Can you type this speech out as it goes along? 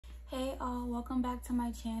welcome back to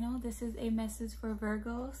my channel. This is a message for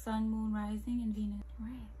Virgo, Sun, Moon, Rising, and Venus.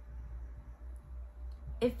 Right.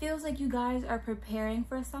 It feels like you guys are preparing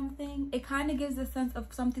for something. It kind of gives a sense of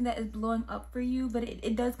something that is blowing up for you, but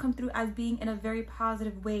it does come through as being in a very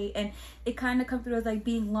positive way, and it kind of comes through as like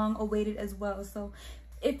being long awaited as well. So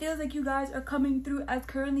it feels like you guys are coming through as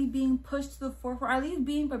currently being pushed to the forefront, or at least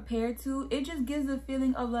being prepared to. It just gives a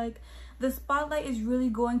feeling of like the spotlight is really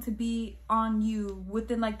going to be on you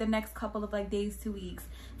within like the next couple of like days to weeks.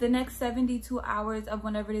 The next 72 hours of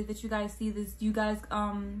whenever it is that you guys see this,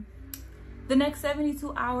 the next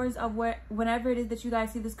 72 hours of whenever it is that you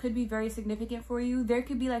guys see this could be very significant for you. There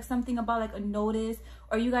could be like something about like a notice,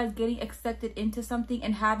 or you guys getting accepted into something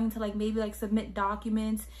and having to like maybe like submit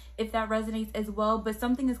documents, if that resonates as well. But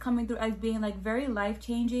something is coming through as being like very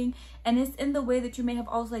life-changing, and it's in the way that you may have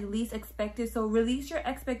also like least expected. So release your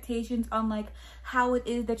expectations on like how it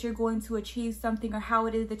is that you're going to achieve something, or how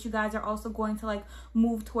it is that you guys are also going to like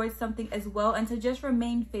move towards something as well, and to just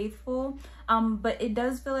remain faithful. But it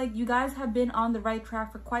does feel like you guys have been on the right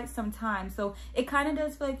track for quite some time. So it kind of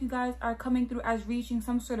does feel like you guys are coming through as reaching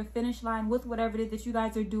some sort of finish line with whatever it is that you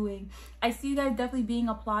guys are doing. I see you guys definitely being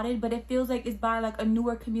applauded, but it feels like it's by like a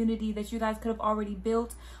newer community that you guys could have already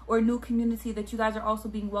built, or a new community that you guys are also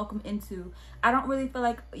being welcomed into. I don't really feel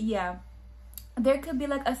like, there could be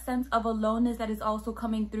like a sense of aloneness that is also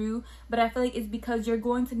coming through, but I feel like it's because you're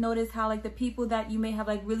going to notice how like the people that you may have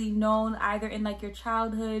like really known either in like your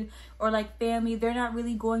childhood or like family, they're not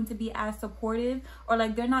really going to be as supportive, or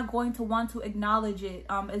like they're not going to want to acknowledge it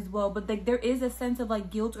as well. But like there is a sense of like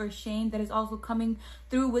guilt or shame that is also coming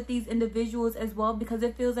through with these individuals as well, because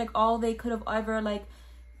it feels like all they could have ever like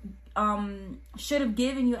should have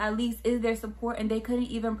given you at least is their support, and they couldn't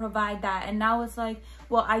even provide that. And now it's like,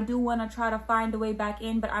 well, I do want to try to find a way back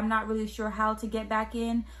in, but I'm not really sure how to get back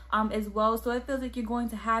in as well. So it feels like you're going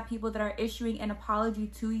to have people that are issuing an apology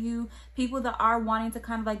to you, people that are wanting to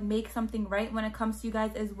kind of like make something right when it comes to you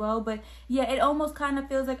guys as well. But yeah, it almost kind of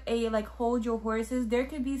feels like a like hold your horses. There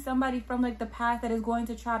could be somebody from like the past that is going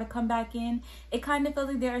to try to come back in. It kind of feels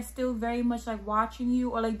like they are still very much like watching you,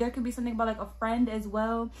 or like there could be something about like a friend as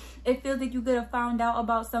well. It feels like you could have found out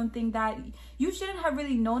about something that you shouldn't have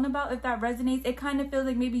really known about, if that resonates. It kind of feels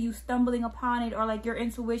like maybe you stumbling upon it, or like your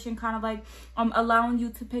intuition kind of like allowing you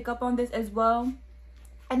to pick up on this as well.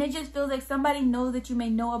 And it just feels like somebody knows that you may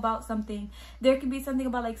know about something. There could be something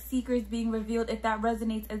about like secrets being revealed, if that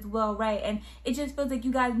resonates as well, right? And it just feels like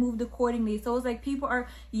you guys moved accordingly. So it's like people are,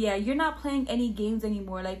 you're not playing any games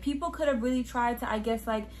anymore. Like people could have really tried to, I guess,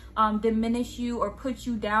 like diminish you or put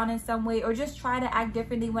you down in some way, or just try to act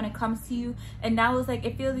differently when it comes to you. And now it's like,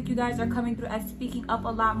 it feels like you guys are coming through as speaking up a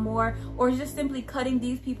lot more, or just simply cutting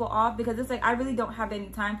these people off, because it's like, I really don't have any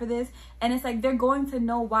time for this. And it's like, they're going to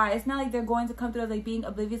know why. It's not like they're going to come through as like being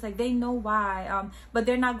oblivious. Like they know why, but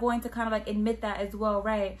they're not going to kind of like admit that as well,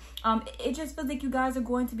 right? It just feels like you guys are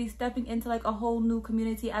going to be stepping into like a whole new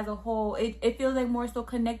community as a whole. It feels like more so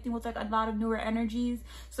connecting with like a lot of newer energies,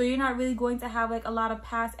 so you're not really going to have like a lot of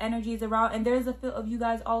past energies around. And there's a feel of you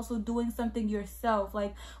guys also doing something yourself,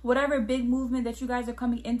 like whatever big movement that you guys are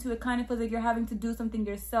coming into, it kind of feels like you're having to do something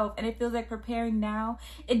yourself. And it feels like preparing now,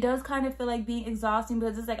 it does kind of feel like being exhausting,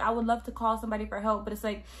 because it's like, I would love to call somebody for help, but it's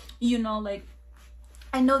like, you know, like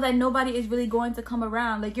I know that nobody is really going to come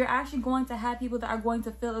around. Like you're actually going to have people that are going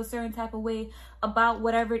to feel a certain type of way about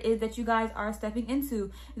whatever it is that you guys are stepping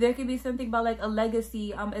into. There could be something about like a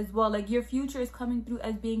legacy as well. Like your future is coming through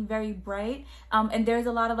as being very bright, and there's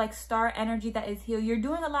a lot of like star energy that is healed. You're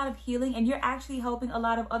doing a lot of healing, and you're actually helping a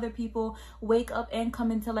lot of other people wake up and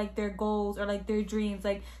come into like their goals or like their dreams.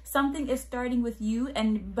 Like something is starting with you,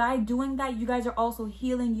 and by doing that, you guys are also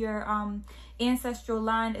healing your ancestral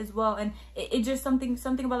line as well. And it just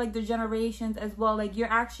something about like the generations as well. Like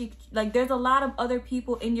you're actually like, there's a lot of other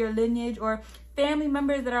people in your lineage, or family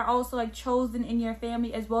members that are also like chosen in your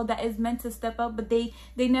family as well, that is meant to step up, but they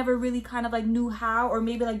never really kind of like knew how, or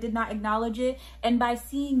maybe like did not acknowledge it. And by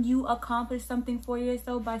seeing you accomplish something for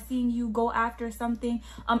yourself, by seeing you go after something,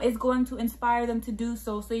 it's going to inspire them to do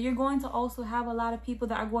so. So you're going to also have a lot of people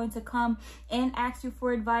that are going to come and ask you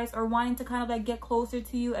for advice, or wanting to kind of like get closer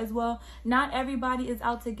to you as well. Not everybody is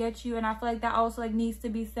out to get you, and I feel like that also like needs to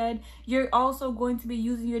be said. You're also going to be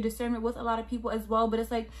using your discernment with a lot of people as well, but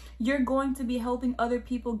it's like you're going to be helping other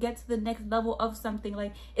people get to the next level of something.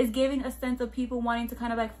 Like it's giving a sense of people wanting to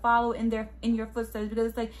kind of like follow in your footsteps, because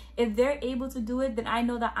it's like, if they're able to do it, then I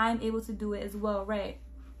know that I'm able to do it as well, right?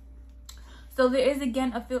 So there is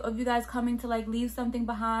again a feel of you guys coming to like leave something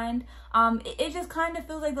behind. It just kind of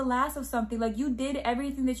feels like the last of something. Like you did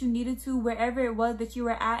everything that you needed to wherever it was that you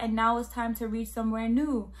were at, and now it's time to reach somewhere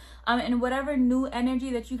new. And whatever new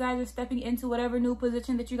energy that you guys are stepping into, whatever new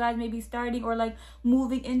position that you guys may be starting or like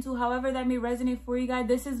moving into, however that may resonate for you guys,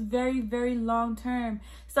 this is very, very long term.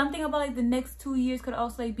 Something about like the next 2 years could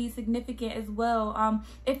also like be significant as well.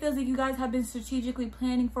 It feels like you guys have been strategically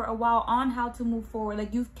planning for a while on how to move forward.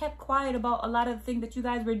 Like you've kept quiet about a lot of the things that you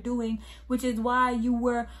guys were doing, which is why you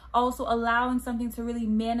were also allowing something to really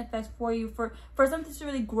manifest for you, for something to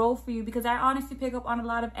really grow for you. Because I honestly pick up on a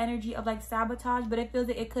lot of energy of like sabotage, but it feels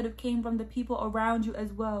like it could have came from the people around you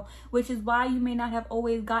as well, which is why you may not have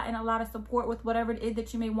always gotten a lot of support with whatever it is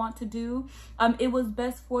that you may want to do. It was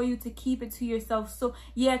best for you to keep it to yourself. So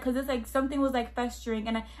yeah, because it's like something was like festering,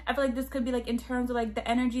 and I feel like this could be like in terms of like the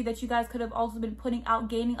energy that you guys could have also been putting out,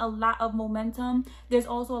 gaining a lot of momentum. There's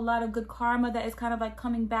also a lot of good karma that is kind of like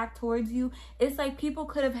coming back towards you. It's like people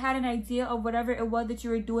could have had an idea of whatever it was that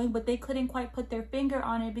you were doing, but they couldn't quite put their finger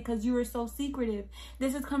on it because you were so secretive.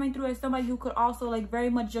 This is coming through as somebody who could also like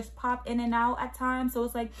very much just pop in and out at times. So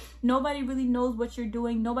it's like nobody really knows what you're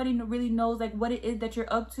doing. Nobody really knows like what it is that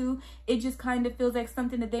you're up to. It just kind of feels like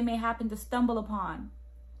something that they may happen to stumble upon.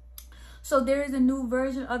 So there is a new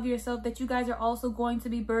version of yourself that you guys are also going to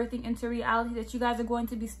be birthing into reality, that you guys are going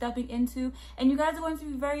to be stepping into, and you guys are going to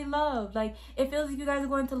be very loved. Like it feels like you guys are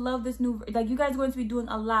going to love this new, like you guys are going to be doing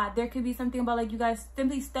a lot. There could be something about like you guys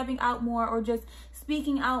simply stepping out more or just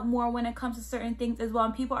speaking out more when it comes to certain things as well.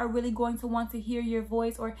 And people are really going to want to hear your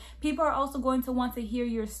voice, or people are also going to want to hear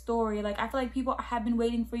your story. Like I feel like people have been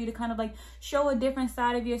waiting for you to kind of like show a different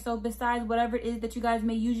side of yourself besides whatever it is that you guys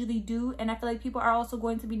may usually do. And I feel like people are also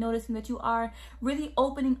going to be noticing that you are really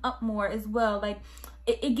opening up more as well. Like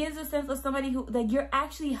it gives a sense of somebody who like you're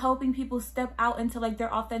actually helping people step out into like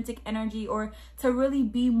their authentic energy, or to really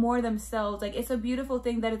be more themselves. Like it's a beautiful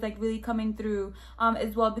thing that is like really coming through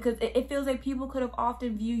as well, because it feels like people could have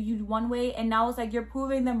often viewed you one way, and now it's like you're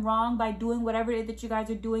proving them wrong by doing whatever it is that you guys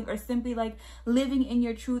are doing, or simply like living in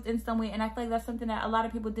your truth in some way. And I feel like that's something that a lot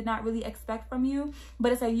of people did not really expect from you,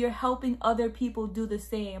 but it's like you're helping other people do the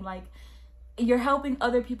same. Like you're helping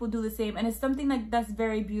other people do the same, and it's something like that's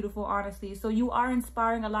very beautiful, honestly. So you are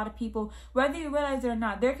inspiring a lot of people, whether you realize it or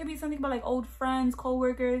not. There could be something about like old friends,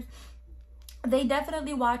 co-workers. They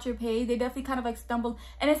definitely watch your page. They definitely kind of like stumble,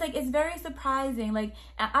 and it's like it's very surprising. Like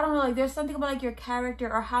I don't know, like there's something about like your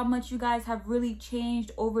character or how much you guys have really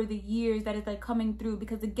changed over the years that is like coming through.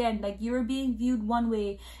 Because again, like you were being viewed one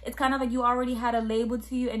way. It's kind of like you already had a label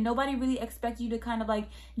to you, and nobody really expects you to kind of like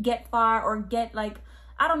get far or get like,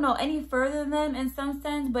 I don't know, any further than them in some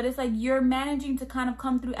sense. But it's like you're managing to kind of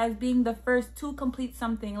come through as being the first to complete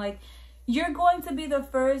something. Like you're going to be the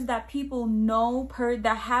first that people know,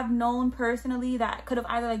 that have known personally, that could have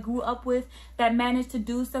either like grew up with, that managed to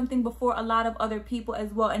do something before a lot of other people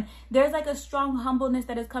as well. And there's like a strong humbleness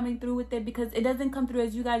that is coming through with it, because it doesn't come through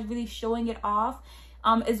as you guys really showing it off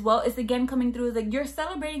as well. It's again coming through as like you're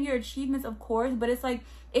celebrating your achievements, of course, but it's like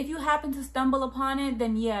if you happen to stumble upon it,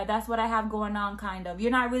 then yeah, that's what I have going on, kind of.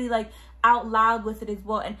 You're not really like out loud with it as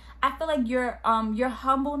well. And I feel like your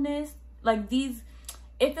humbleness, like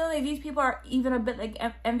it feels like these people are even a bit like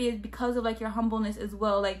envious because of like your humbleness as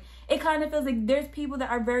well. Like it kind of feels like there's people that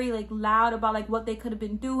are very like loud about like what they could have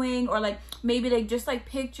been doing, or like maybe like just like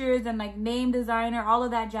pictures and like name designer, all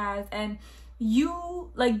of that jazz. And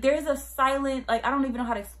you like there's a silent, like I don't even know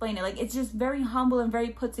how to explain it. Like it's just very humble and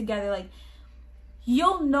very put together. Like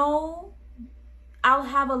you'll know I'll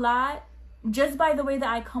have a lot just by the way that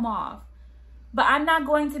I come off. But I'm not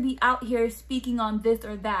going to be out here speaking on this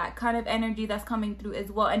or that kind of energy that's coming through as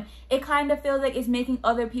well. And it kind of feels like it's making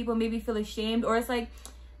other people maybe feel ashamed, or it's like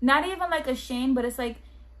not even like ashamed, but it's like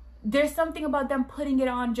there's something about them putting it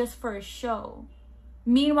on just for a show.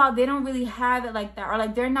 Meanwhile, they don't really have it like that, or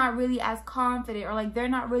like they're not really as confident, or like they're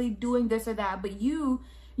not really doing this or that. But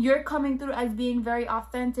you're coming through as being very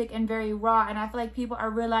authentic and very raw. And I feel like people are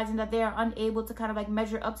realizing that they are unable to kind of like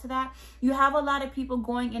measure up to that. You have a lot of people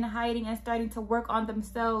going in hiding and starting to work on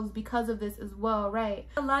themselves because of this as well, right?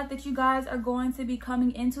 A lot that you guys are going to be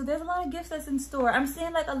coming into. There's a lot of gifts that's in store. I'm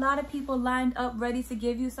seeing like a lot of people lined up ready to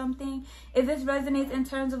give you something. If this resonates in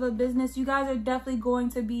terms of a business, you guys are definitely going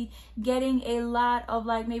to be getting a lot of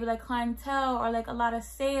like maybe like clientele or like a lot of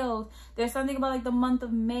sales. There's something about like the month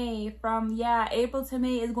of May, from April to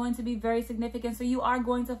May is is going to be very significant. So you are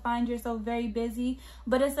going to find yourself very busy,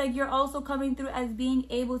 but it's like you're also coming through as being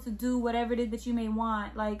able to do whatever it is that you may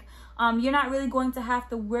want. Like you're not really going to have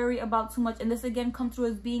to worry about too much. And this again comes through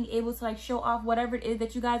as being able to like show off whatever it is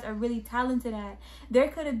that you guys are really talented at. There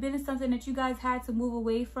could have been something that you guys had to move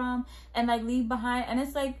away from and like leave behind, and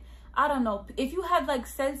it's like, I don't know, if you have like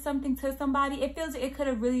said something to somebody, it feels like it could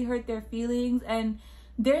have really hurt their feelings, and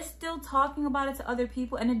they're still talking about it to other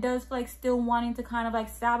people, and it does feel like still wanting to kind of like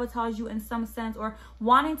sabotage you in some sense, or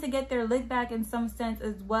wanting to get their lick back in some sense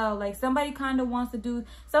as well. Like somebody kind of wants to do,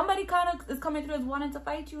 somebody kind of is coming through as wanting to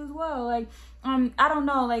fight you as well. Like I don't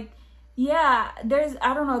know, like yeah, there's,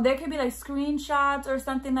 I don't know, there could be like screenshots or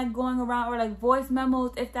something like going around, or like voice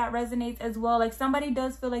memos if that resonates as well. Like somebody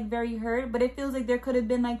does feel like very hurt, but it feels like there could have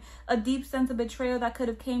been like a deep sense of betrayal that could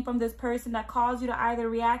have came from this person that caused you to either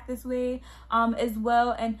react this way as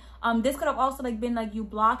well. And this could have also like been like you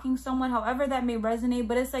blocking someone, however that may resonate,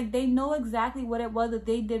 but it's like they know exactly what it was that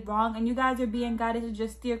they did wrong, and you guys are being guided to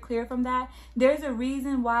just steer clear from that. There's a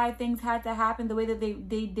reason why things had to happen the way that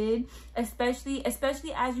they did, especially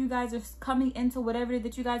as you guys are coming into whatever it is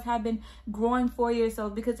that you guys have been growing for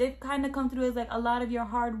yourself, because it kind of comes through as like a lot of your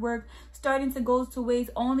hard work starting to go to waste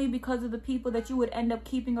only because of the people that you would end up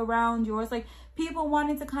keeping around you. Or it's like people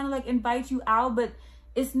wanting to kind of like invite you out, but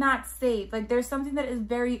it's not safe. Like there's something that is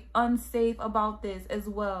very unsafe about this as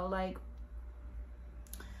well. Like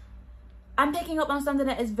I'm picking up on something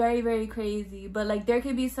that is very, very crazy, but like there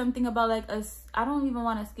could be something about like us. I don't even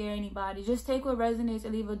want to scare anybody. Just take what resonates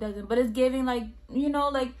and leave what doesn't. But it's giving like, you know,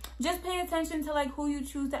 like just pay attention to like who you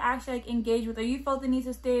choose to actually like engage with. Or you felt the need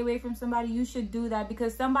to stay away from somebody, you should do that,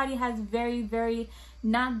 because somebody has very, very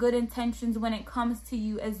not good intentions when it comes to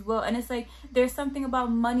you as well. And it's like there's something about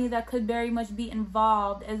money that could very much be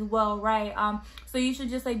involved as well, right? So you should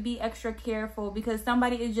just like be extra careful, because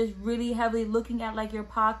somebody is just really heavily looking at like your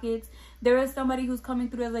pockets. There is somebody who's coming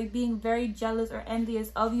through as like being very jealous or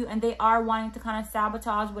envious of you, and they are wanting to kind of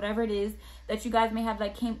sabotage whatever it is that you guys may have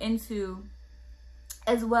like came into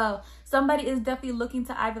as well. Somebody is definitely looking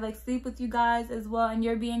to either like sleep with you guys as well, and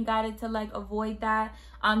you're being guided to like avoid that.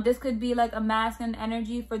 This could be like a masculine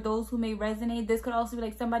energy for those who may resonate. This could also be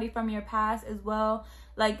like somebody from your past as well.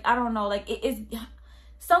 Like I don't know, like it is,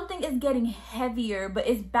 something is getting heavier, but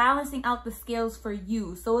it's balancing out the scales for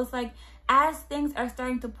you. So it's like as things are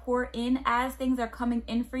starting to pour in, as things are coming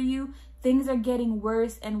in for you, things are getting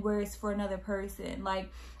worse and worse for another person. Like,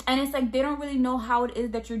 and it's like they don't really know how it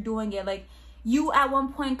is that you're doing it. Like you at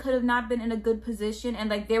one point could have not been in a good position, and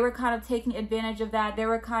like they were kind of taking advantage of that. They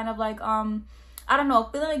were kind of like I don't know,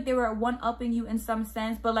 feeling like they were one-upping you in some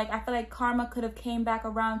sense, but like I feel like karma could have came back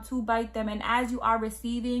around to bite them. And as you are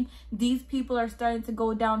receiving, these people are starting to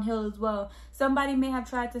go downhill as well. Somebody may have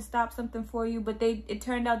tried to stop something for you, but it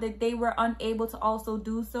turned out that they were unable to also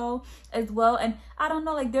do so as well. And I don't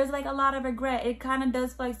know, like there's like a lot of regret. It kind of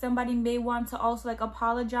does feel like somebody may want to also like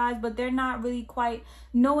apologize, but they're not really quite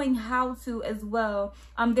knowing how to as well.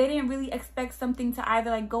 They didn't really expect something to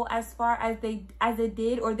either like go as far as it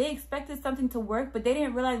did, or they expected something to work, but they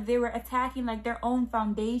didn't realize they were attacking like their own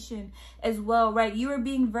foundation as well, right? You were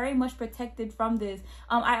being very much protected from this.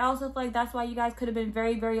 I also feel like that's why you guys could have been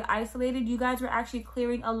very, very isolated. You guys were actually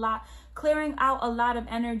clearing out a lot of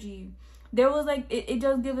energy. There was like it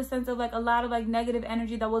does give a sense of like a lot of like negative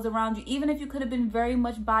energy that was around you. Even if you could have been very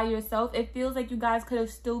much by yourself, it feels like you guys could have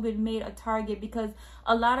still been made a target, because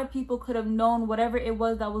a lot of people could have known whatever it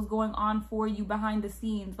was that was going on for you behind the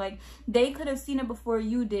scenes. Like they could have seen it before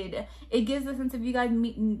you did. It gives a sense of you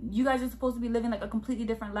guys are supposed to be living like a completely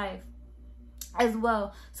different life as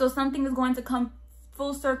well. So something is going to come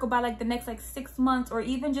full circle by like the next like 6 months, or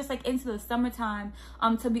even just like into the summertime,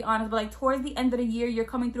 to be honest. But like towards the end of the year, you're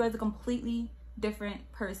coming through as a completely different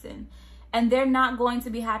person, and they're not going to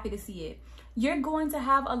be happy to see it. You're going to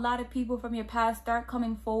have a lot of people from your past start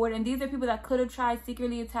coming forward, and these are people that could have tried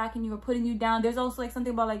secretly attacking you or putting you down. There's also like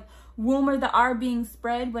something about like rumors that are being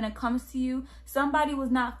spread when it comes to you. Somebody was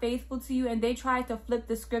not faithful to you, and they tried to flip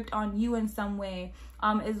the script on you in some way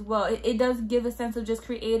as well. It does give a sense of just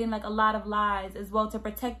creating like a lot of lies as well to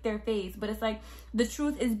protect their face, but it's like the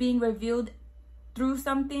truth is being revealed through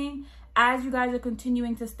something as you guys are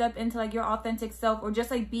continuing to step into like your authentic self, or just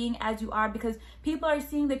like being as you are, because people are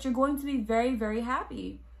seeing that you're going to be very, very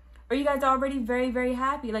happy, or you guys are already very, very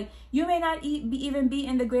happy. Like you may not even be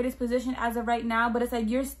in the greatest position as of right now, but it's like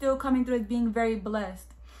you're still coming through as being very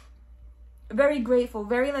blessed, very grateful,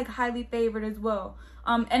 very like highly favored as well.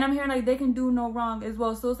 And I'm hearing like they can do no wrong as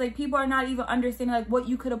well. So it's like people are not even understanding like what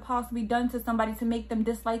you could have possibly done to somebody to make them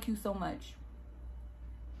dislike you so much.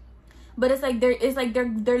 But it's like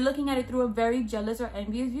they're looking at it through a very jealous or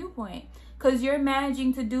envious viewpoint, because you're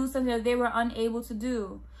managing to do something that they were unable to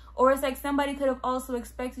do. Or it's like somebody could have also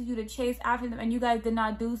expected you to chase after them and you guys did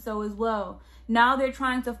not do so as well. Now they're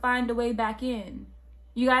trying to find a way back in.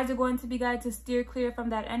 You guys are going to be guided to steer clear from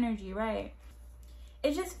that energy, right?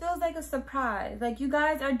 It just feels like a surprise. Like you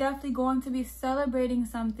guys are definitely going to be celebrating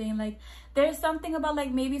something. Like there's something about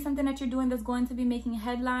like maybe something that you're doing that's going to be making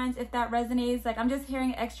headlines, if that resonates. Like I'm just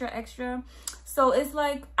hearing extra. So it's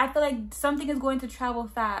like I feel like something is going to travel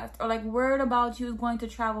fast, or like word about you is going to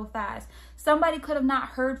travel fast. Somebody could have not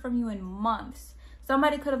heard from you in months.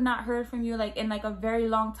 Somebody could have not heard from you like in like a very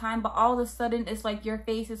long time, but all of a sudden it's like your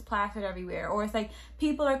face is plastered everywhere. Or it's like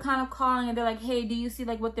people are kind of calling and they're like, hey, do you see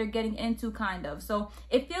like what they're getting into, kind of. So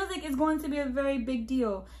it feels like it's going to be a very big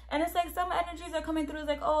deal. And it's like some energies are coming through. It's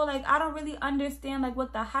like, oh, like I don't really understand like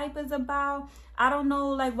what the hype is about. I don't know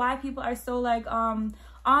like why people are so like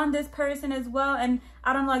on this person as well. And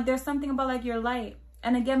I don't know, like there's something about like your light.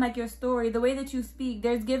 And again, like your story, the way that you speak,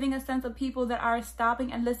 there's giving a sense of people that are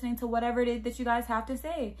stopping and listening to whatever it is that you guys have to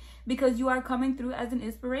say, because you are coming through as an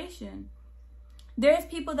inspiration. There's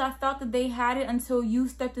people that thought that they had it until you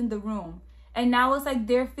stepped in the room. And now it's like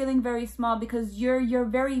they're feeling very small because you're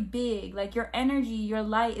very big. Like your energy, your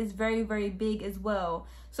light is very, very big as well.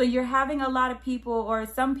 So you're having a lot of people, or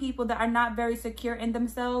some people that are not very secure in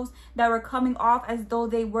themselves, that were coming off as though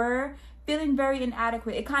they were feeling very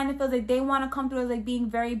inadequate. It kind of feels like they want to come through as like being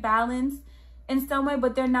very balanced in some way,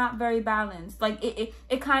 but they're not very balanced. Like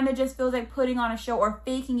it kind of just feels like putting on a show or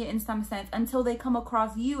faking it in some sense, until they come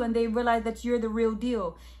across you and they realize that you're the real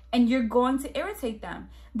deal, and you're going to irritate them.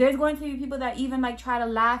 There's going to be people that even like try to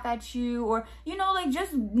laugh at you, or you know, like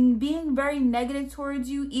just being very negative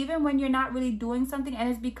towards you even when you're not really doing something, and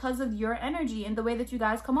it's because of your energy and the way that you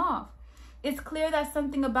guys come off. It's clear that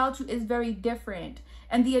something about you is very different,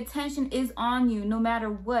 and the attention is on you no matter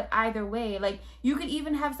what, either way. Like you could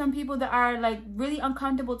even have some people that are like really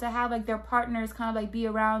uncomfortable to have like their partners kind of like be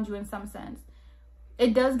around you in some sense.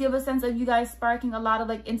 It does give a sense of you guys sparking a lot of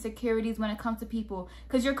like insecurities when it comes to people,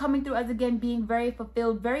 because you're coming through as again being very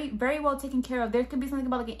fulfilled, very, very well taken care of. There could be something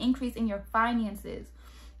about like an increase in your finances.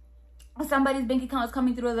 Somebody's bank account is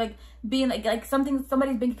coming through as like being like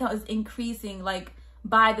somebody's bank account is increasing like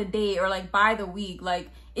by the day or like by the week. Like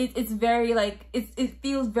it's very like it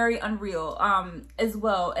feels very unreal as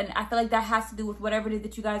well. And I feel like that has to do with whatever it is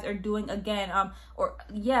that you guys are doing again, or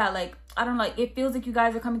yeah, like I don't know, like it feels like you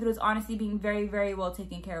guys are coming through this honesty being very, very well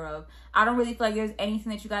taken care of. I don't really feel like there's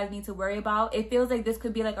anything that you guys need to worry about. It feels like this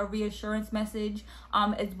could be like a reassurance message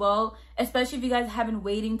as well, especially if you guys have been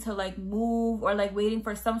waiting to like move, or like waiting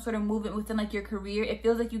for some sort of movement within like your career. It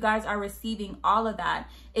feels like you guys are receiving all of that.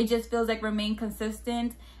 It just feels like remain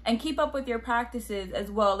consistent and keep up with your practices as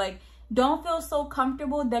well. Like don't feel so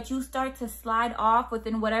comfortable that you start to slide off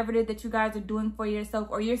within whatever it is that you guys are doing for yourself,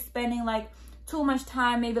 or you're spending like too much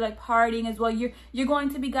time maybe like partying as well. You're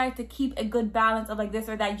going to be guys to keep a good balance of like this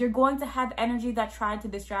or that. You're going to have energy that try to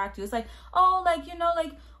distract you. It's like, oh, like, you know,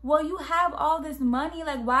 like, well, you have all this money,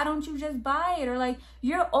 like why don't you just buy it? Or like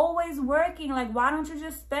you're always working, like why don't you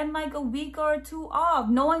just spend like a week or two off,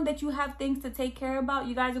 knowing that you have things to take care about.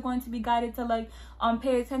 You guys are going to be guided to like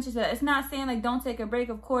pay attention to that. It's not saying like don't take a break,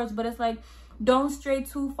 of course, but it's like don't stray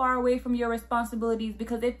too far away from your responsibilities,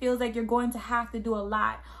 because it feels like you're going to have to do a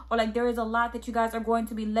lot, or like there is a lot that you guys are going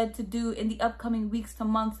to be led to do in the upcoming weeks to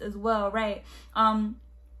months as well, right?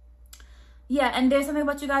 Yeah, and there's something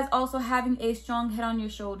about you guys also having a strong head on your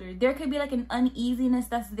shoulder. There could be like an uneasiness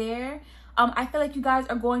that's there. I feel like you guys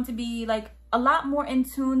are going to be like a lot more in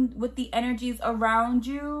tune with the energies around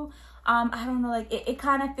you. I don't know, like it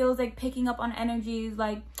kind of feels like picking up on energies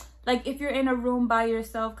like if you're in a room by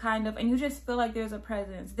yourself kind of, and you just feel like there's a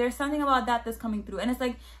presence. There's something about that that's coming through, and it's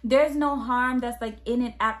like there's no harm that's like in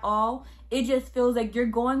it at all. It just feels like you're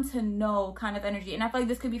going to know kind of energy. And I feel like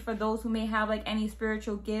this could be for those who may have like any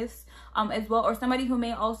spiritual gifts as well, or somebody who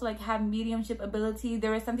may also like have mediumship ability.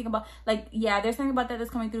 There is something about like, yeah, there's something about that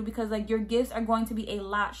that's coming through, because like your gifts are going to be a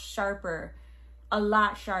lot sharper,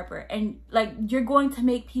 and like you're going to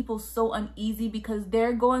make people so uneasy, because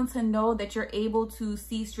they're going to know that you're able to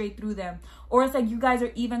see straight through them. Or it's like you guys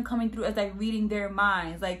are even coming through as like reading their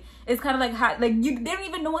minds. Like it's kind of like how like they don't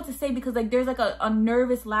even know what to say, because like there's like a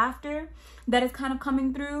nervous laughter that is kind of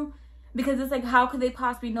coming through, because it's like how could they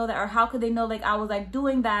possibly know that, or how could they know like I was like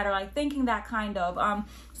doing that or like thinking that kind of.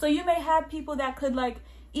 So you may have people that could like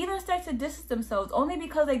even start to distance themselves, only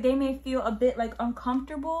because like they may feel a bit like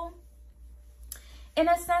uncomfortable in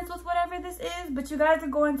a sense with whatever this is, but you guys are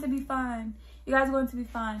going to be fine. You guys are going to be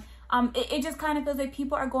fine. It just kind of feels like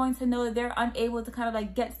people are going to know that they're unable to kind of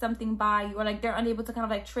like get something by you, or like they're unable to kind of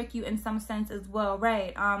like trick you in some sense as well,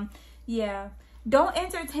 right? Yeah. don't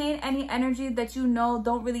entertain any energies that you know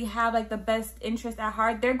don't really have like the best interest at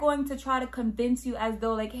heart. They're going to try to convince you as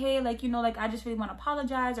though like, hey, like, you know, like I just really want to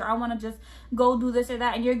apologize, or I want to just go do this or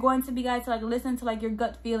that, and you're going to be guys to like listen to like your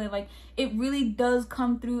gut feeling. Like it really does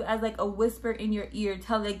come through as like a whisper in your ear.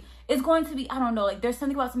 Tell like it's going to be, I don't know, like there's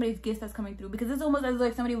something about somebody's gifts that's coming through, because it's almost as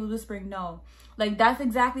like somebody was whispering no. Like that's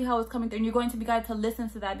exactly how it's coming through, and you're going to be guided to listen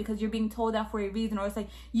to that because you're being told that for a reason. Or it's like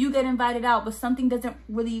you get invited out, but something doesn't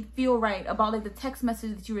really feel right about like the text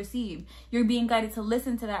message that you received. You're being guided to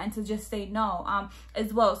listen to that and to just say no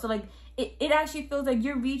as well. So like it actually feels like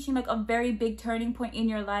you're reaching like a very big turning point in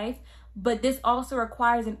your life. But this also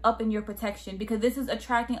requires an up in your protection, because this is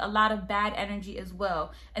attracting a lot of bad energy as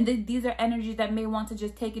well. And these are energies that may want to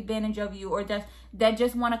just take advantage of you, or that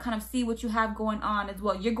just want to kind of see what you have going on as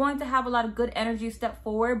well. You're going to have a lot of good energy step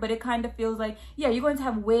forward, but it kind of feels like, yeah, you're going to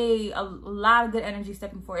have a lot of good energy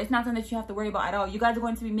stepping forward. It's not something that you have to worry about at all. You guys are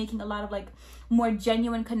going to be making a lot of like more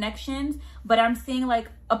genuine connections, but I'm seeing like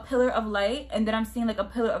a pillar of light, and then I'm seeing like a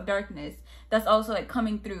pillar of darkness that's also like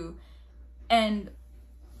coming through. And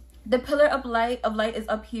the pillar of light is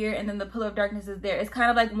up here, and then the pillar of darkness is there. It's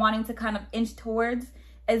kind of like wanting to kind of inch towards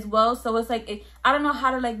as well. So it's like I don't know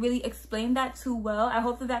how to like really explain that too well. I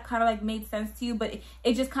hope that kind of like made sense to you, but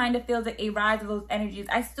it just kind of feels like a rise of those energies.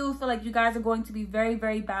 I still feel like you guys are going to be very,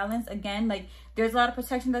 very balanced. Again, like there's a lot of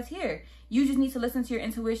protection that's here. You just need to listen to your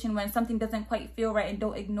intuition when something doesn't quite feel right, and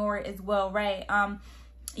don't ignore it as well, right?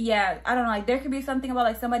 Yeah, I don't know, like there could be something about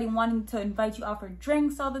like somebody wanting to invite you out for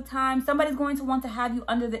drinks all the time. Somebody's going to want to have you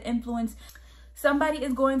under the influence. Somebody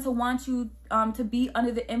is going to want you to be under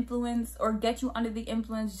the influence, or get you under the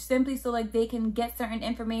influence, simply so like they can get certain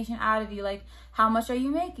information out of you, like how much are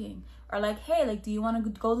you making, or like, hey, like do you want to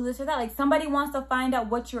go do this or that. Like somebody wants to find out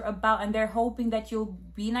what you're about, and they're hoping that you'll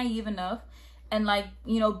be naive enough and like,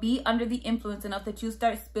 you know, be under the influence enough that you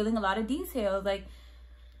start spilling a lot of details. Like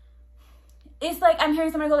it's like I'm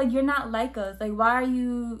hearing somebody go like, you're not like us. Like, why are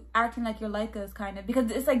you acting like you're like us, kind of?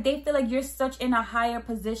 Because it's like they feel like you're such in a higher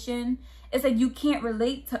position. It's like you can't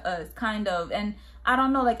relate to us, kind of. And I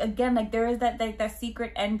don't know, like again, like there is that like that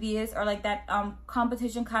secret envious, or like that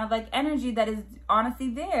competition kind of like energy that is honestly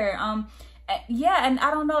there. Yeah, and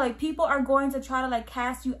I don't know, like people are going to try to like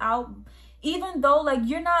cast you out, even though like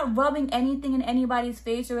you're not rubbing anything in anybody's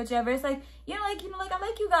face or whichever. It's like, you know, like I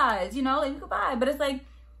like you guys, you know, like goodbye. But it's like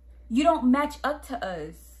you don't match up to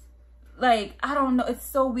us. Like, I don't know. It's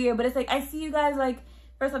so weird. But it's like, I see you guys, like,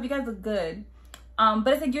 first off, you guys look good. But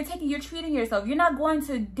it's like you're treating yourself. You're not going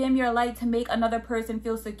to dim your light to make another person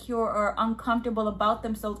feel secure or uncomfortable about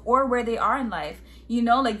themselves or where they are in life. You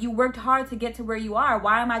know, like you worked hard to get to where you are.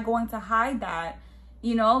 Why am I going to hide that?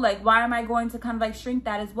 You know, like why am I going to kind of like shrink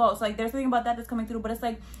that as well? So like there's something about that that's coming through. But it's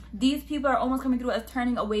like these people are almost coming through as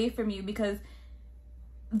turning away from you, because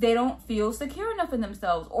they don't feel secure enough in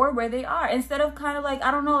themselves or where they are. Instead of kind of like,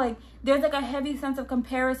 I don't know, like there's like a heavy sense of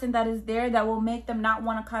comparison that is there that will make them not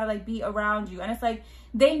want to kind of like be around you. And it's like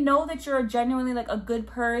they know that you're genuinely like a good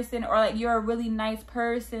person, or like you're a really nice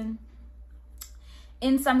person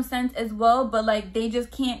in some sense as well, but like they just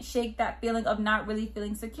can't shake that feeling of not really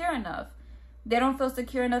feeling secure enough. They don't feel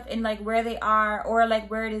secure enough in like where they are, or like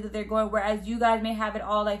where it is that they're going, whereas you guys may have it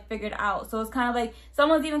all like figured out. So it's kind of like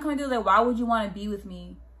someone's even coming through like, why would you want to be with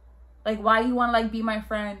me? Like, why do you want to like be my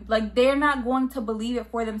friend? Like they're not going to believe it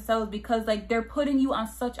for themselves, because like they're putting you on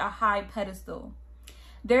such a high pedestal.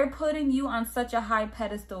 They're putting you on such a high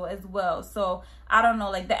pedestal as well. So I don't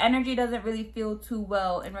know, like the energy doesn't really feel too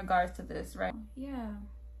well in regards to this, right? Yeah.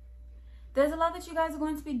 There's a lot that you guys are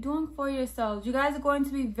going to be doing for yourselves. You guys are going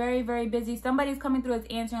to be very, very busy. Somebody's coming through as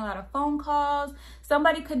answering a lot of phone calls.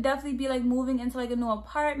 Somebody could definitely be like moving into like a new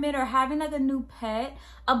apartment, or having like a new pet.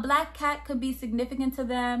 A black cat could be significant to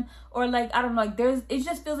them, or like, I don't know, like it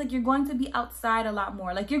just feels like you're going to be outside a lot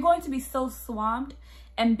more. Like you're going to be so swamped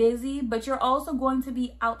and busy, but you're also going to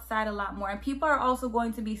be outside a lot more. And people are also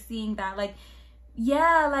going to be seeing that, like,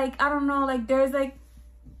 yeah, like, I don't know, like there is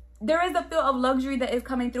a feel of luxury that is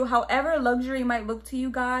coming through. However luxury might look to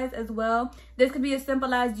you guys as well, this could be as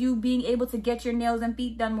simple as you being able to get your nails and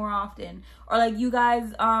feet done more often, or like you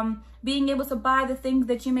guys being able to buy the things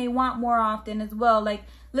that you may want more often as well, like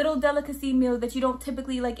little delicacy meals that you don't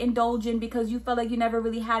typically like indulge in because you felt like you never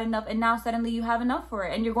really had enough, and now suddenly you have enough for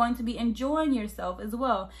it, and you're going to be enjoying yourself as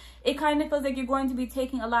well. It kind of feels like you're going to be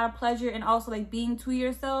taking a lot of pleasure and also like being to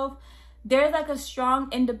yourself. There's like a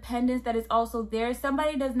strong independence that is also there.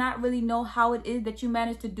 Somebody does not really know how it is that you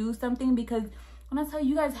managed to do something, because when I tell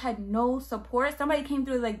you guys had no support, somebody came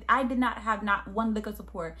through, like, I did not have not one lick of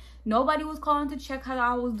support. Nobody was calling to check how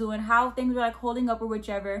I was doing, how things were like holding up or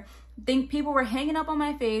whichever. People were hanging up on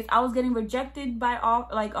my face. I was getting rejected by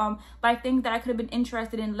by things that I could have been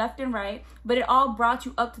interested in left and right, but it all brought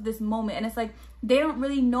you up to this moment. And it's like they don't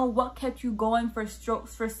really know what kept you going for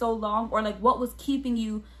so long, or like what was keeping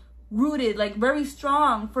you rooted, like very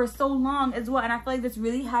strong for so long as well. And I feel like this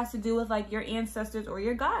really has to do with like your ancestors or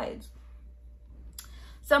your guides.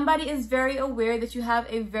 Somebody is very aware that you have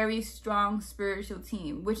a very strong spiritual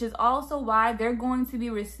team, which is also why they're going to be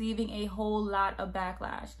receiving a whole lot of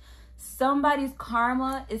backlash. Somebody's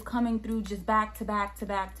karma is coming through just back to back to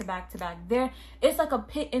back to back to back. It's like a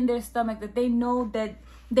pit in their stomach that they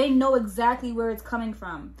know exactly where it's coming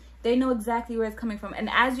from. They know exactly where it's coming from. And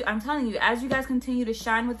I'm telling you, as you guys continue to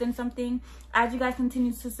shine within something, as you guys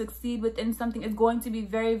continue to succeed within something, it's going to be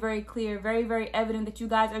very, very clear, very, very evident that you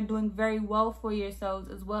guys are doing very well for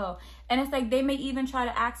yourselves as well. And it's like they may even try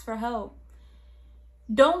to ask for help.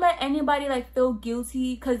 Don't let anybody like feel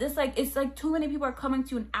guilty, because it's like too many people are coming to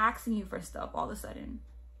you and asking you for stuff all of a sudden.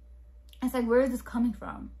 It's like, where is this coming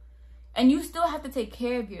from? And you still have to take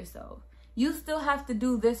care of yourself. You still have to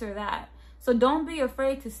do this or that. So don't be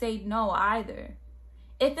afraid to say no either.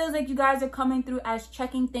 It feels like you guys are coming through as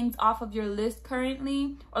checking things off of your list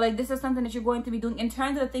currently, or like this is something that you're going to be doing in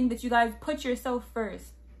terms of the thing that you guys put yourself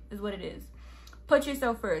first, is what it is. Put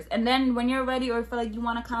yourself first. And then when you're ready or feel like you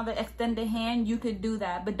want to kind of extend a hand, you could do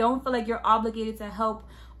that. But don't feel like you're obligated to help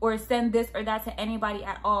or send this or that to anybody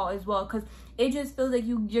at all as well, because it just feels like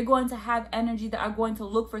you're going to have energy that are going to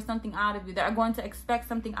look for something out of you, that are going to expect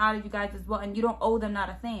something out of you guys as well, and you don't owe them not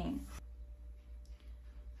a thing.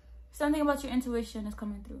 Something about your intuition is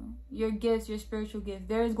coming through. Your gifts, your spiritual gifts.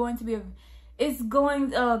 There is going to be it's going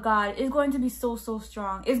to be so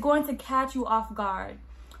strong. It's going to catch you off guard.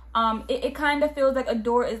 It kind of feels like a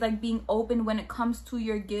door is like being opened when it comes to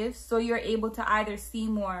your gifts, so you're able to either see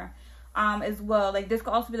more as well. Like this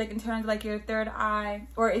could also be like in terms of like your third eye,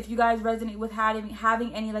 or if you guys resonate with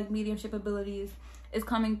having any like mediumship abilities is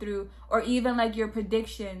coming through, or even like your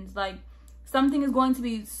predictions. Like something is going to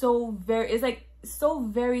be so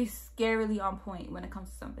very scarily on point when it comes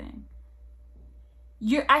to something.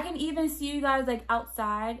 I can even see you guys like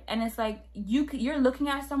outside, and it's like you're looking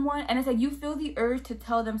at someone, and it's like you feel the urge to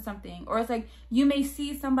tell them something, or it's like you may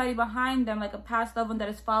see somebody behind them, like a past loved one that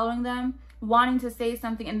is following them, wanting to say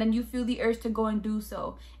something, and then you feel the urge to go and do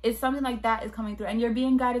so. It's something like that is coming through, and you're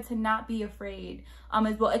being guided to not be afraid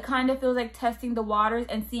as well. It kind of feels like testing the waters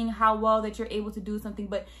and seeing how well that you're able to do something,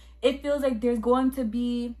 but it feels like there's going to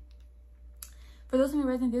be, for those of you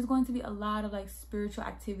resident, there's going to be a lot of like spiritual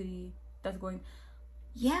activity that's going.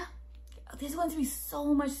 Yeah, there's going to be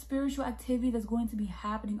so much spiritual activity that's going to be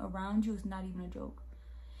happening around you. It's not even a joke.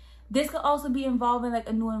 This could also be involving like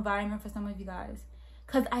a new environment for some of you guys,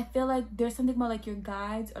 because I feel like there's something about like your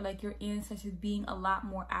guides or like your ancestors being a lot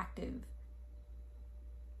more active.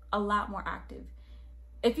 A lot more active.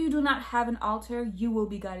 If you do not have an altar, you will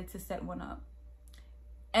be guided to set one up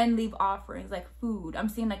and leave offerings like food. I'm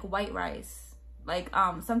seeing like white rice, like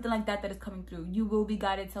something like that is coming through. You will be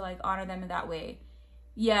guided to like honor them in that way.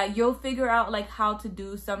 Yeah, you'll figure out like how to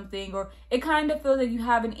do something, or it kind of feels like you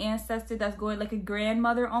have an ancestor that's going, like a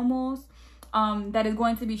grandmother almost, that is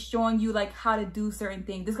going to be showing you like how to do certain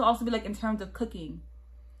things. This could also be like in terms of cooking,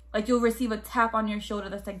 like you'll receive a tap on your shoulder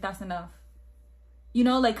that's like, that's enough, you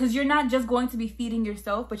know, like, because you're not just going to be feeding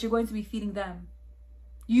yourself, but you're going to be feeding them.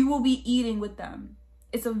 You will be eating with them.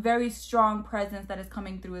 It's a very strong presence that is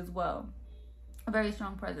coming through as well. A very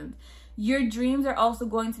strong presence. Your dreams are also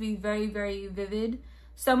going to be very, very vivid.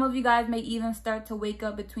 Some of you guys may even start to wake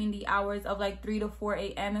up between the hours of like 3 to 4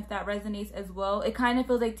 a.m. if that resonates as well. It kind of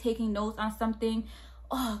feels like taking notes on something.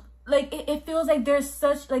 Oh, like it feels like there's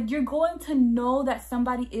such, like you're going to know that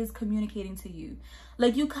somebody is communicating to you.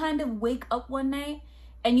 Like you kind of wake up one night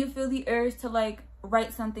and you feel the urge to like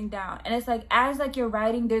write something down. And it's like as like you're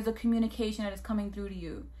writing, there's a communication that is coming through to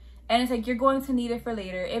you. And it's like you're going to need it for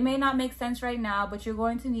later. It may not make sense right now, but you're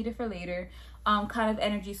going to need it for later kind of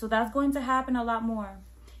energy. So that's going to happen a lot more.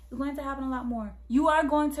 It's going to happen a lot more. You are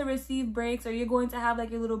going to receive breaks, or you're going to have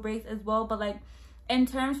like your little breaks as well. But like in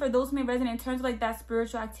terms, for those who may resonate, in terms of like that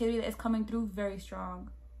spiritual activity that is coming through, very strong.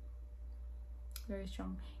 Very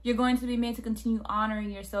strong. You're going to be made to continue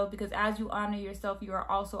honoring yourself, because as you honor yourself, you are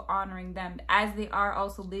also honoring them, as they are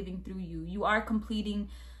also living through you. You are completing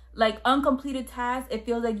like uncompleted tasks. It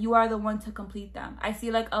feels like you are the one to complete them. I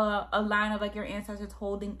see like a line of like your ancestors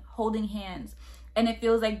holding hands, and it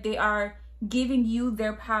feels like they are giving you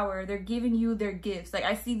their power. They're giving you their gifts. Like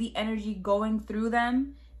I see the energy going through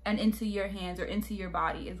them and into your hands or into your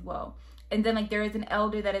body as well. and then like there is an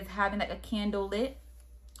elder that is having like a candle lit,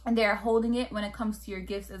 and they are holding it when it comes to your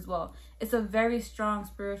gifts as well. It's a very strong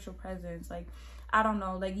spiritual presence. Like, I don't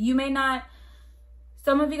know, like you may not,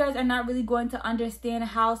 some of you guys are not really going to understand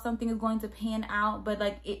how something is going to pan out, but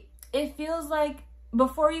like it feels like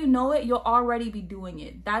before you know it, you'll already be doing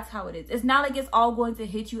it. That's how it is. It's not like it's all going to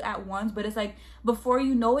hit you at once, but it's like before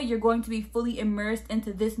you know it, you're going to be fully immersed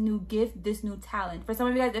into this new gift, this new talent. For some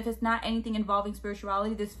of you guys, if it's not anything involving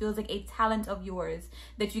spirituality, this feels like a talent of yours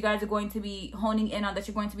that you guys are going to be honing in on, that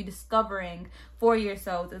you're going to be discovering for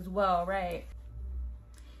yourselves as well, right?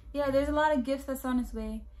 Yeah, there's a lot of gifts that's on its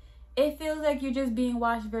way. It feels like you're just being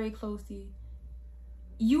watched very closely.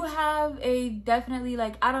 You have a definitely,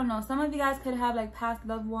 like, I don't know, some of you guys could have like past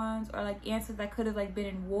loved ones or like ancestors that could have like been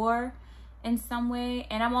in war in some way.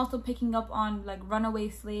 And I'm also picking up on like runaway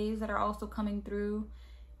slaves that are also coming through.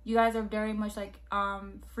 You guys are very much like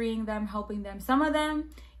freeing them, helping them. Some of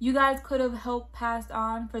them you guys could have helped passed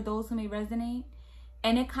on, for those who may resonate.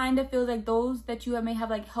 And it kind of feels like those that you may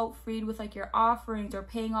have like helped freed with like your offerings or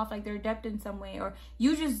paying off like their debt in some way, or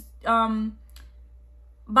you just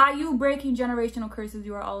by you breaking generational curses,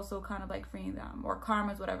 you are also kind of like freeing them, or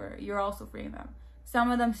karmas, whatever, you're also freeing them. Some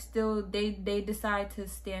of them still, they decide to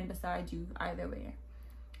stand beside you either way.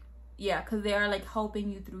 Yeah, because they are like helping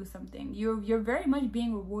you through something. You're very much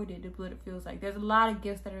being rewarded, is what it feels like. There's a lot of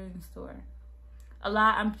gifts that are in store.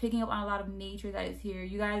 I'm picking up on a lot of nature that is here.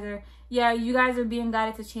 You guys are, yeah, you guys are being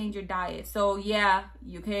guided to change your diet. So yeah,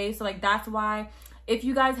 okay, so like that's why if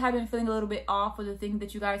you guys have been feeling a little bit off with the things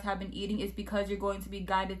that you guys have been eating, it's because you're going to be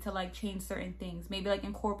guided to like change certain things. Maybe like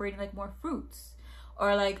incorporating like more fruits,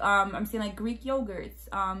 or like I'm seeing like Greek yogurts.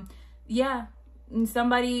 Yeah, and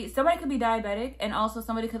somebody could be diabetic, and also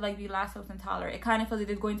somebody could like be lactose intolerant. It kind of feels like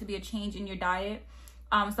there's going to be a change in your diet.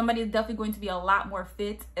 Somebody is definitely going to be a lot more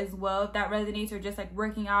fit as well, if that resonates, or just like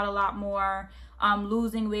working out a lot more,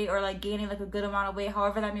 losing weight, or like gaining like a good amount of weight,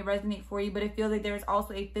 however that may resonate for you. But it feels like there's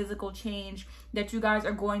also a physical change that you guys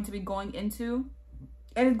are going to be going into,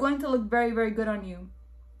 and it's going to look very, very good on you.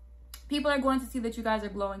 People are going to see that you guys are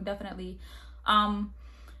glowing, definitely.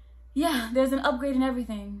 Yeah, there's an upgrade in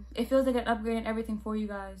everything. It feels like an upgrade in everything for you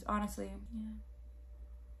guys, honestly. Yeah.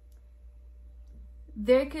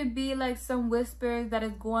 There could be like some whispers that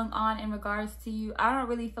is going on in regards to you. I don't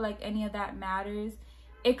really feel like any of that matters.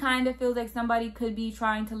 It kind of feels like somebody could be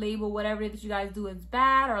trying to label whatever that you guys do as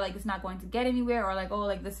bad, or like it's not going to get anywhere, or like, oh,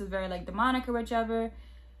 like this is very like demonic or whichever.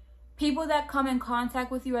 People that come in contact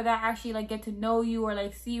with you, or that actually like get to know you or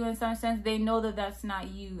like see you in some sense, they know that that's not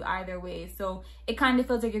you either way. So it kind of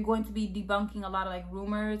feels like you're going to be debunking a lot of like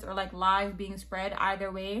rumors or like lies being spread either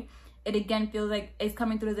way. It again feels like it's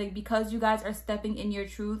coming through as like, because you guys are stepping in your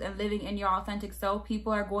truth and living in your authentic self,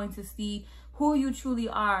 people are going to see who you truly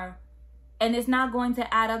are. And it's not going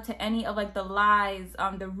to add up to any of like the lies,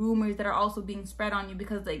 the rumors that are also being spread on you,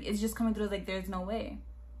 because like it's just coming through as like, there's no way.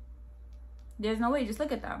 There's no way. Just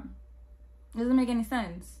look at them. It doesn't make any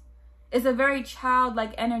sense. It's a very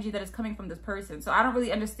childlike energy that is coming from this person. So I don't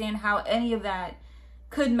really understand how any of that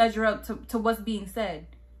could measure up to what's being said.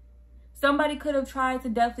 Somebody could have tried to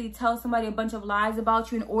definitely tell somebody a bunch of lies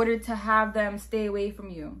about you in order to have them stay away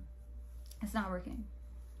from you. It's not working.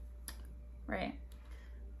 Right.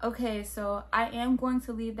 Okay, so I am going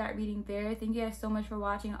to leave that reading there. Thank you guys so much for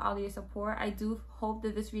watching, all of your support. I do hope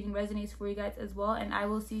that this reading resonates for you guys as well. And I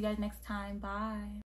will see you guys next time. Bye.